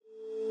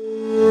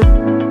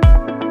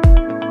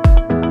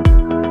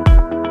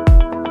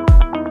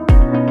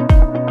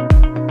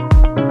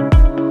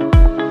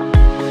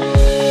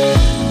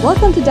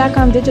Welcome to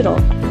DACOM Digital.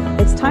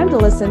 It's time to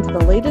listen to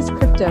the latest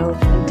crypto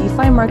and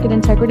DeFi market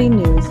integrity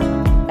news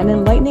and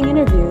enlightening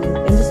interviews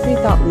with industry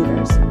thought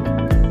leaders.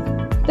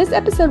 This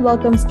episode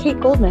welcomes Kate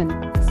Goldman,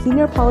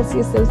 Senior Policy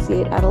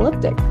Associate at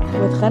Elliptic,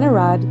 with Chen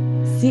Arad,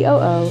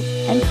 COO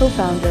and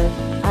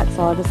Co-Founder at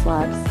Solidus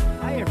Labs.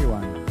 Hi,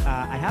 everyone.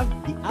 I have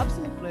the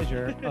absolute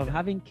pleasure of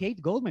having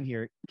Kate Goldman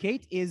here.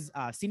 Kate is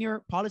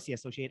Senior Policy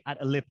Associate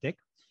at Elliptic.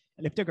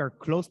 Elliptic are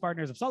close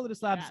partners of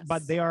Solidus Labs, Yes.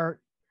 but they are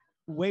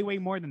way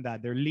more than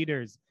that. They're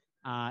leaders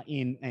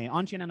in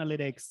on-chain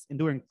analytics and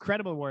doing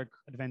incredible work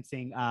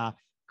advancing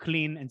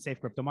clean and safe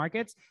crypto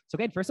markets. So,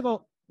 Kate, first of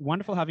all,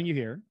 wonderful having you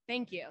here.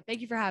 Thank you.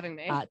 Thank you for having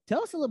me.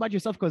 Tell us a little about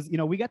yourself, because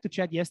we got to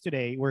chat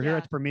yesterday. We're here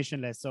at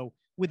Permissionless, so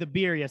with a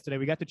beer yesterday,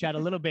 we got to chat a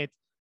little bit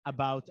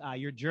about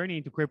your journey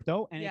into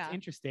crypto, and it's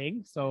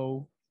interesting.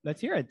 So let's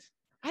hear it.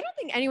 I don't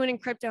think anyone in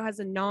crypto has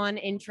a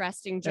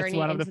non-interesting journey. That's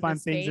one of the into fun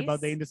this things space.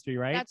 about the industry,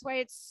 right? That's why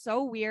it's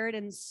so weird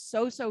and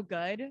so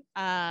good.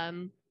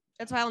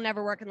 That's why I'll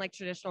never work in like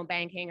traditional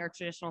banking or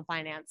traditional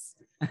finance.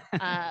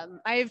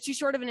 I have too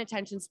short of an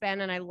attention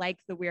span and I like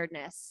the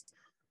weirdness.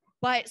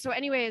 But so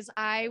anyways,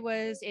 I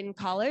was in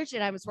college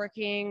and I was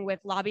working with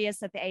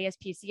lobbyists at the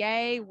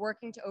ASPCA,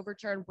 working to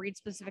overturn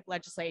breed-specific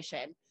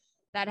legislation.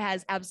 That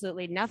has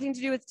absolutely nothing to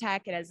do with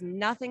tech. It has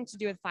nothing to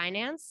do with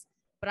finance.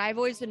 But I've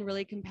always been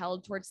really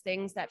compelled towards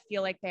things that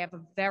feel like they have a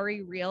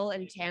very real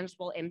and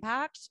tangible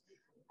impact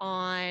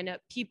on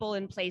people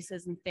and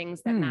places and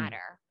things that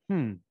matter.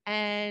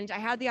 And I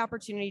had the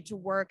opportunity to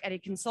work at a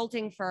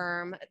consulting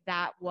firm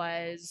that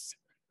was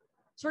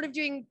sort of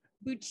doing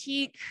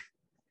boutique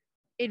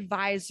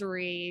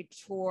advisory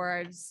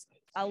towards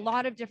a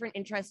lot of different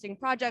interesting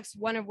projects,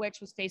 one of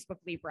which was Facebook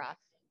Libra.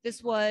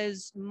 This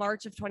was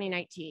March of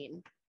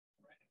 2019.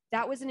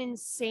 That was an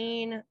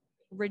insane,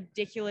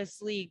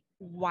 ridiculously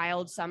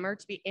wild summer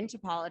to be into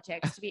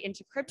politics, to be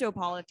into crypto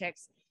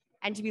politics,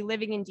 and to be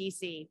living in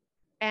DC.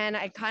 And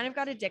I kind of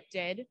got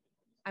addicted.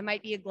 I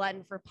might be a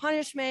glutton for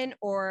punishment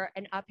or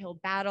an uphill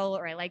battle,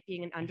 or I like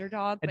being an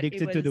underdog.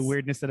 Addicted to the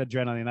weirdness and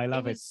adrenaline. I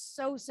love it.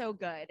 It was so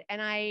good. And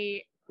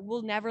I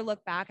will never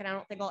look back, and I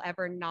don't think I'll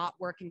ever not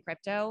work in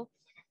crypto.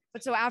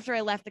 But so after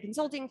I left the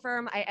consulting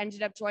firm, I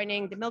ended up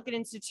joining the Milken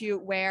Institute,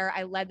 where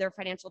I led their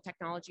financial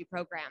technology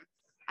program.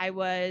 I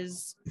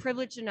was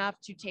privileged enough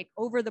to take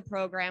over the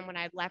program when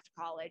I had left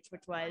college,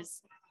 which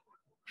was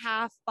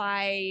half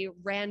by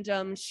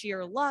random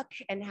sheer luck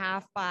and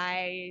half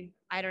by,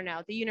 I don't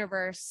know, the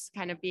universe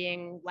kind of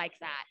being like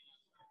that.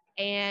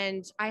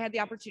 And I had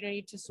the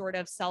opportunity to sort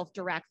of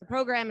self-direct the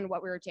program and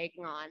what we were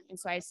taking on. And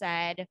so I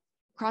said,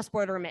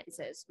 cross-border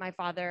remittances. My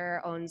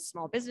father owns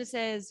small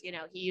businesses.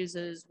 He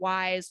uses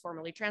Wise,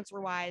 formerly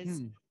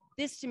TransferWise.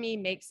 This to me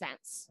makes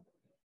sense.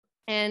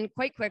 And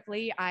quite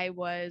quickly, I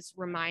was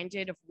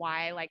reminded of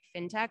why I like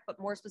fintech, but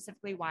more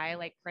specifically, why I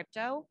like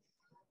crypto.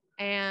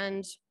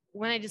 And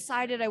when I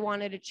decided I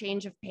wanted a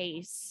change of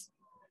pace,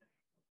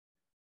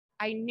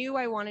 I knew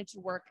I wanted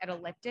to work at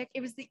Elliptic. It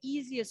was the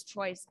easiest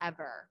choice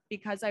ever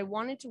because I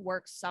wanted to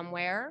work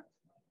somewhere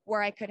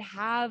where I could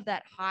have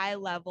that high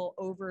level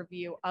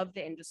overview of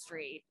the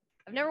industry.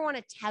 I've never want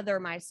to tether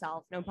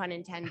myself, no pun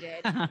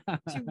intended,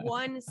 to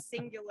one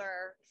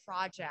singular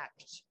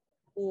project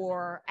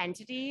or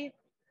entity.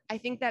 I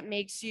think that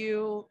makes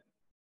you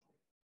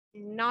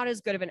not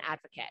as good of an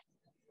advocate.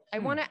 I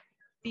want to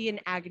be an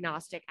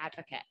agnostic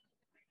advocate.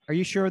 Are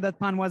you sure that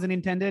pun wasn't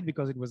intended?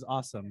 Because it was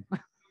awesome.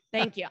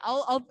 Thank you.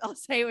 I'll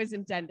say it was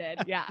intended.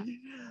 Yeah.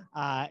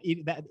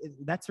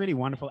 That's really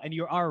wonderful. And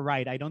you are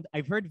right.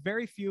 I've heard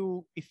very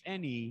few, if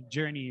any,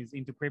 journeys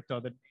into crypto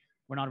that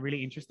were not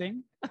really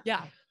interesting.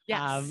 Yeah.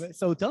 Yes.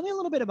 So tell me a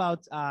little bit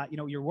about,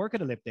 your work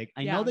at Elliptic.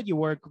 I know that you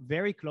work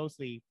very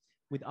closely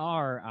with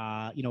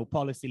our,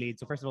 policy lead.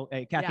 So first of all,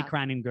 Kathy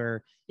Kraninger.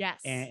 Yes.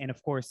 And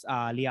of course,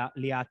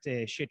 Liat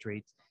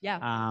Shitrit. Yeah.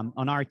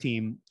 On our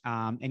team,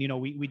 and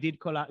we do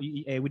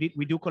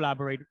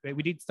collaborate.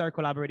 We did start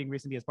collaborating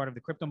recently as part of the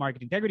Crypto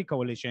Market Integrity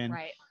Coalition.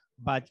 Right.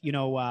 But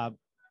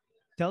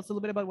tell us a little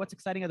bit about what's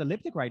exciting at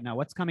Elliptic right now.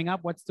 What's coming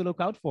up? What's to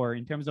look out for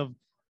in terms of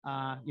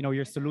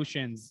your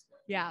solutions?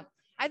 Yeah,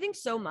 I think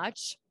so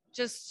much.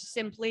 Just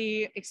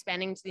simply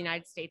expanding to the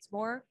United States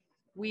more.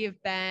 We're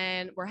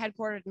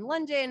headquartered in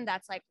London.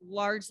 That's like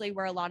largely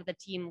where a lot of the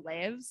team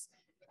lives.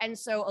 And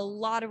so a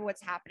lot of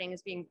what's happening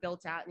is being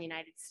built out in the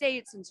United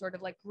States and sort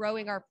of like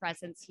growing our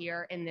presence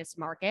here in this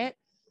market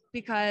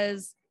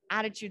because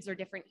attitudes are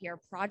different here.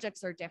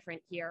 Projects are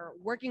different here.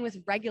 Working with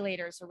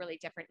regulators are really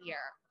different here.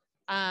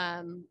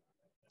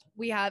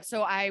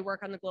 So I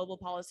work on the Global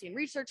Policy and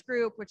Research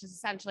Group, which is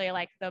essentially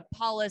like the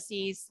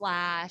policy /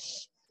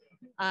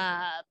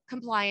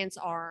 compliance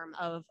arm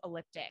of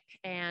Elliptic.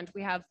 And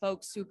we have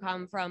folks who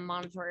come from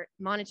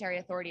Monetary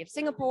Authority of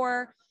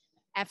Singapore,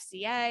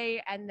 FCA,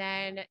 and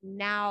then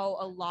now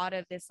a lot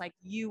of this like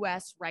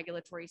US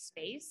regulatory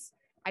space.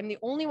 I'm the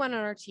only one on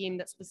our team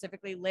that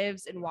specifically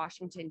lives in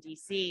Washington,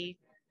 DC.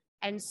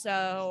 And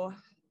so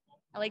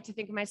I like to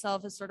think of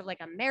myself as sort of like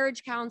a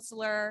marriage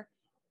counselor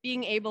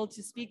being able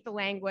to speak the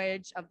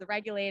language of the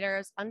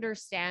regulators,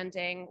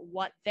 understanding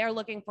what they're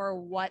looking for,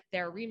 what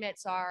their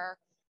remits are,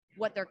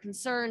 what their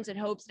concerns and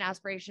hopes and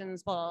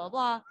aspirations, blah, blah,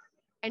 blah,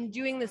 and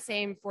doing the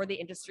same for the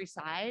industry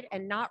side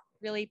and not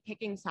really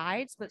picking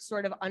sides, but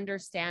sort of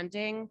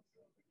understanding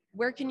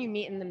where can you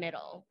meet in the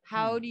middle?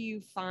 How do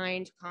you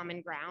find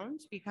common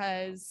ground?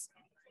 Because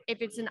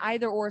if it's an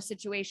either or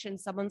situation,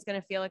 someone's going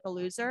to feel like a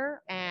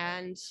loser,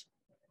 and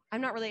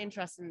I'm not really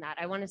interested in that.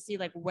 I want to see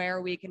like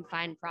where we can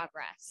find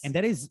progress. And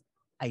that is,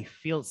 I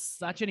feel,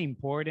 such an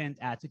important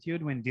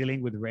attitude when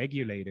dealing with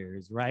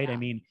regulators, right? Yeah. I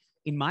mean,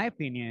 in my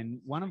opinion,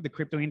 one of the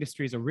crypto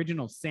industry's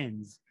original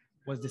sins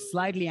was the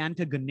slightly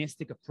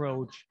antagonistic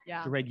approach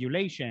to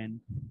regulation.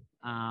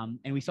 And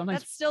we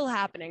sometimes... That's still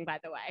happening, by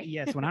the way.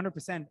 Yes,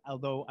 100%.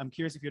 Although I'm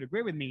curious if you'd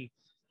agree with me,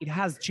 it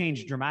has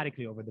changed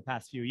dramatically over the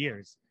past few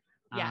years.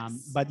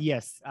 Yes. But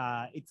yes,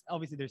 it's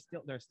obviously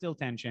there's still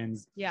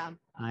tensions. Yeah.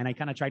 And I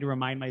kind of try to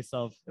remind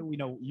myself,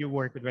 you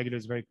work with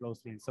regulators very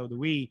closely, and so do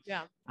we.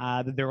 Yeah.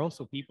 That there are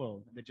also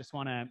people that just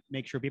want to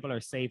make sure people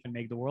are safe and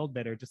make the world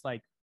better, just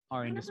like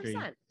our 100%. Industry.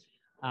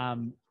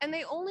 And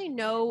they only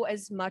know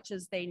as much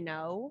as they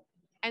know.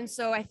 And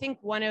so I think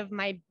one of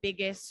my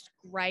biggest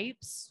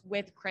gripes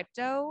with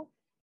crypto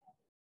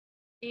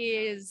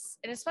is,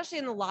 and especially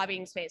in the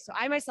lobbying space. So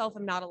I myself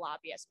am not a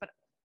lobbyist, but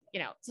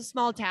it's a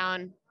small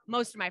town.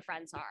 Most of my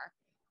friends are.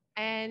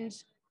 And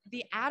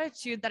the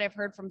attitude that I've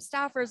heard from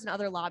staffers and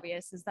other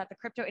lobbyists is that the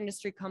crypto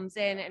industry comes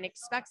in and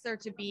expects there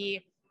to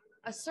be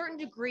a certain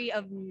degree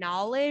of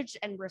knowledge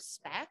and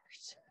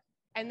respect.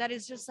 And that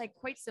is just like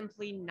quite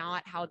simply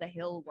not how the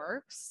Hill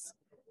works.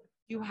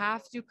 You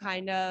have to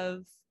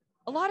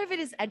a lot of it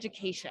is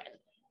education.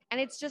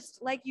 And it's just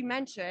like you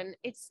mentioned,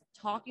 it's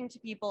talking to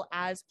people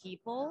as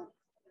people,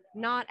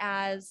 not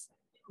as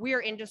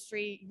we're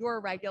industry, you're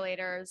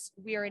regulators,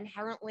 we are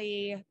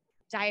inherently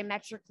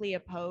diametrically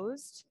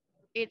opposed.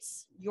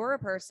 It's you're a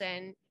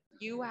person,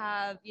 you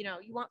have, you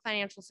want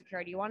financial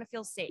security, you want to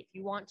feel safe,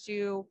 you want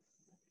to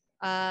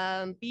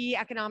be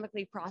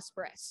economically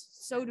prosperous.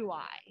 So do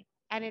I.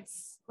 And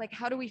it's like,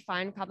 how do we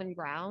find common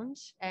ground?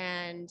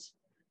 And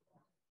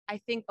I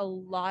think a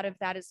lot of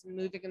that is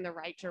moving in the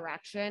right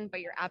direction,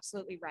 but you're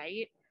absolutely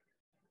right.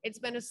 It's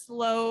been a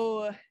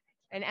slow,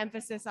 an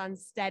emphasis on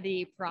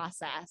steady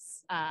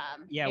process. I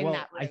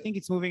think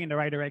it's moving in the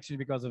right direction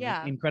because of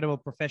incredible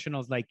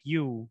professionals like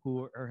you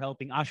who are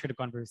helping usher the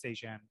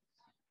conversation.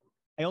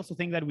 I also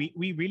think that we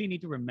really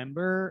need to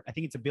remember, I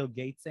think it's a Bill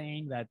Gates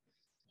saying that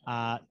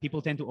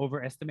people tend to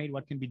overestimate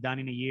what can be done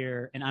in a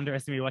year and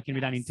underestimate what can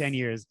be done in 10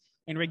 years.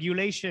 And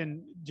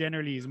regulation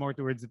generally is more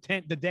towards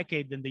the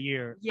decade than the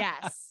year.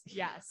 Yes,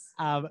 yes.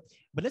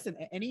 But listen,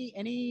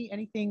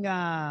 anything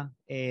that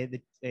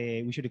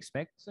we should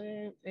expect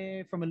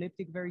from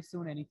Elliptic very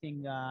soon?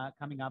 Anything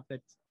coming up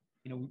that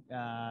we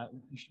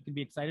can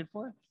be excited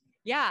for?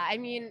 Yeah, I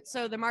mean,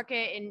 so the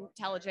market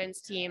intelligence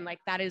team, like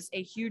that is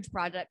a huge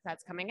project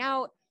that's coming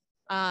out.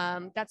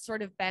 That's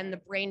sort of been the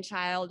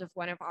brainchild of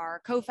one of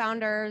our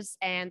co-founders,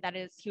 and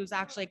he was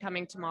actually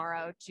coming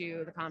tomorrow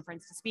to the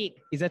conference to speak.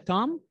 Is that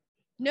Tom?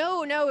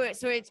 No.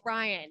 So it's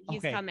Brian.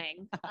 He's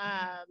coming.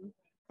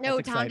 No,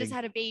 Tom just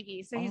had a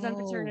baby, so he's on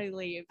paternity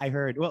leave. I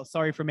heard. Well,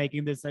 sorry for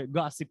making this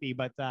gossipy,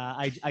 but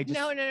I just...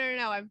 No.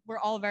 We're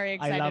all very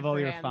excited. I love all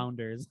your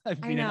founders.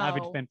 I've been an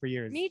avid fan for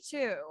years. Me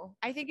too.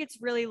 I think it's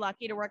really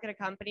lucky to work at a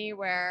company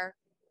where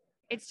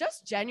it's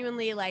just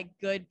genuinely like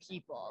good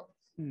people.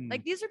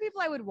 Like these are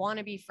people I would want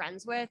to be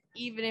friends with,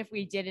 even if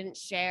we didn't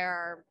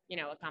share,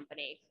 a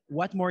company.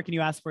 What more can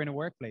you ask for in a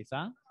workplace,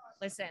 huh?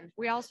 Listen,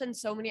 we all spend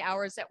so many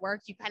hours at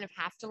work. You kind of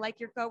have to like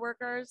your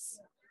coworkers.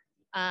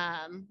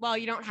 Well,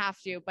 you don't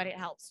have to, but it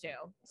helps too.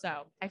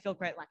 So I feel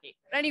quite lucky.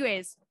 But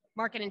anyways,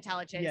 market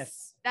intelligence.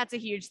 Yes. That's a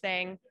huge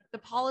thing. The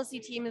policy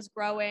team is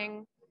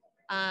growing.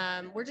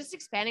 We're just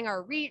expanding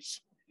our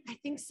reach. I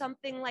think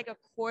something like a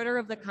quarter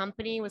of the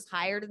company was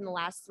hired in the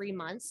last 3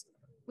 months,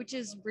 which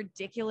is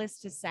ridiculous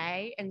to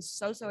say and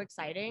so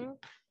exciting.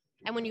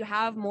 And when you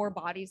have more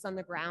bodies on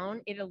the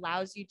ground, it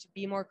allows you to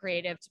be more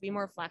creative, to be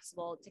more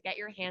flexible, to get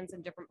your hands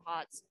in different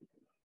pots,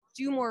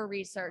 do more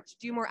research,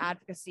 do more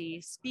advocacy,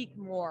 speak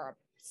more,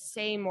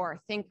 say more,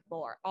 think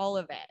more, all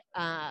of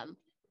it.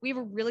 We have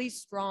a really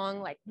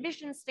strong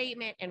mission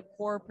statement and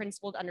core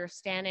principled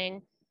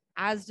understanding,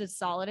 as does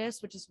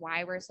Solidus, which is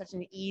why we're such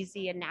an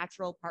easy and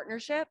natural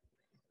partnership.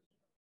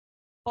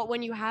 But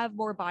when you have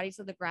more bodies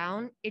on the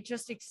ground, it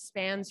just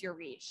expands your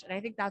reach. And I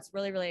think that's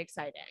really, really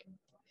exciting.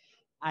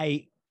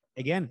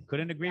 Again,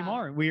 couldn't agree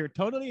more. We are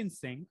totally in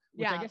sync,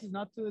 which I guess is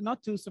not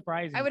too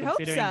surprising. I would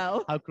hope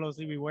so. How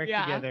closely we work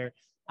together.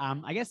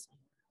 I guess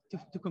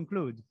to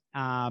conclude,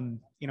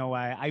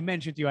 I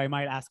mentioned to you I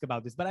might ask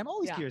about this, but I'm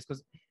always curious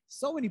because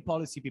so many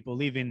policy people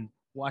live in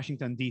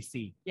Washington,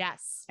 D.C.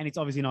 Yes. And it's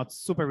obviously not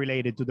super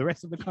related to the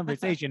rest of the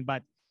conversation,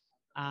 but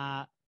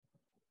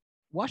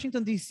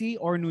Washington, D.C.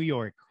 or New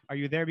York? Are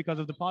you there because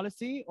of the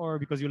policy or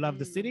because you love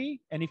the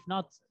city? And if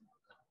not,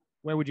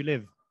 where would you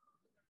live?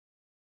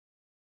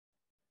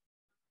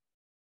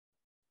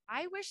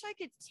 I wish I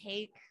could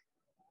take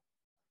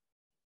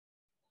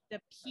the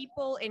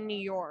people in New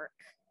York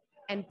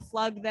and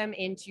plug them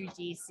into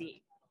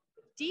DC.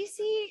 DC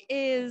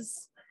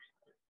is,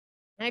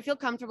 and I feel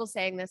comfortable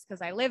saying this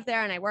because I live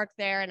there and I work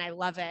there and I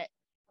love it.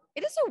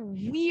 It is a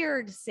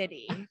weird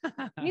city.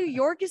 New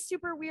York is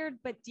super weird,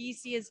 but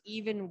DC is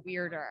even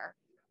weirder.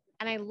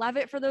 And I love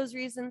it for those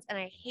reasons, and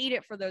I hate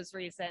it for those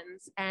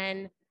reasons.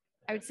 And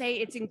I would say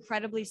it's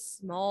incredibly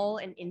small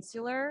and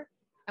insular.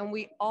 And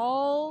we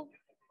all,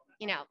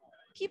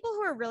 people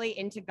who are really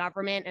into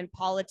government and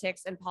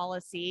politics and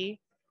policy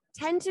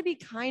tend to be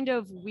kind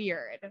of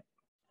weird.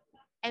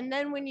 And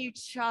then when you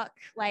chuck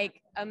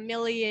like 1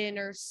 million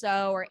or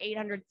so or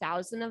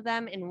 800,000 of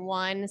them in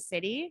one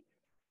city,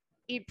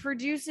 it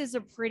produces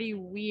a pretty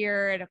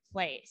weird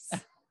place.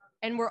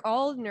 And we're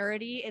all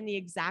nerdy in the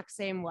exact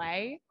same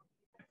way.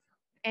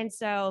 And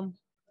so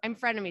I'm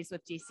frenemies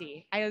with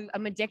DC.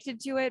 I'm addicted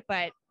to it,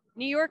 but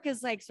New York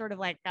is like sort of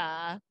like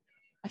a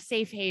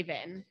safe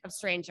haven of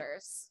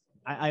strangers.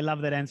 I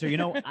love that answer.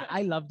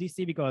 I love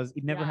DC because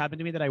it never happened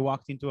to me that I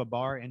walked into a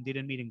bar and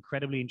didn't meet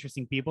incredibly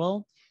interesting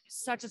people.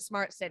 Such a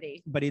smart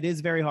city. But it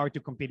is very hard to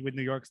compete with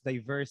New York's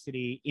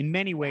diversity in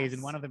many ways. Yes.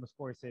 And one of them, of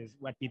course, is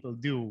what people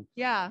do.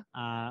 Yeah.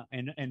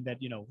 And that,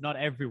 not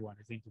everyone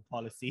is into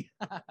policy.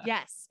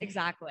 Yes,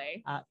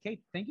 exactly. Kate,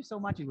 thank you so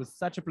much. It was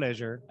such a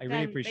pleasure. I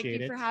really appreciate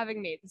it. Thank you for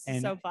having me. This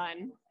is so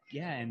fun.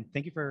 Yeah. And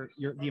thank you for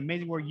the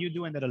amazing work you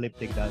do and that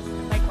Elliptic does.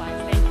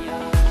 Likewise. Thank you.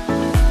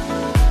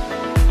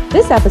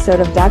 This episode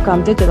of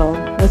DACOM Digital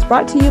was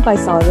brought to you by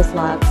Solidus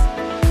Labs.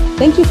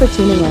 Thank you for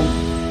tuning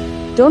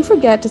in. Don't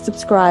forget to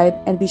subscribe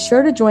and be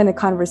sure to join the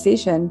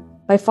conversation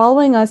by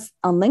following us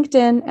on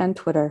LinkedIn and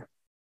Twitter.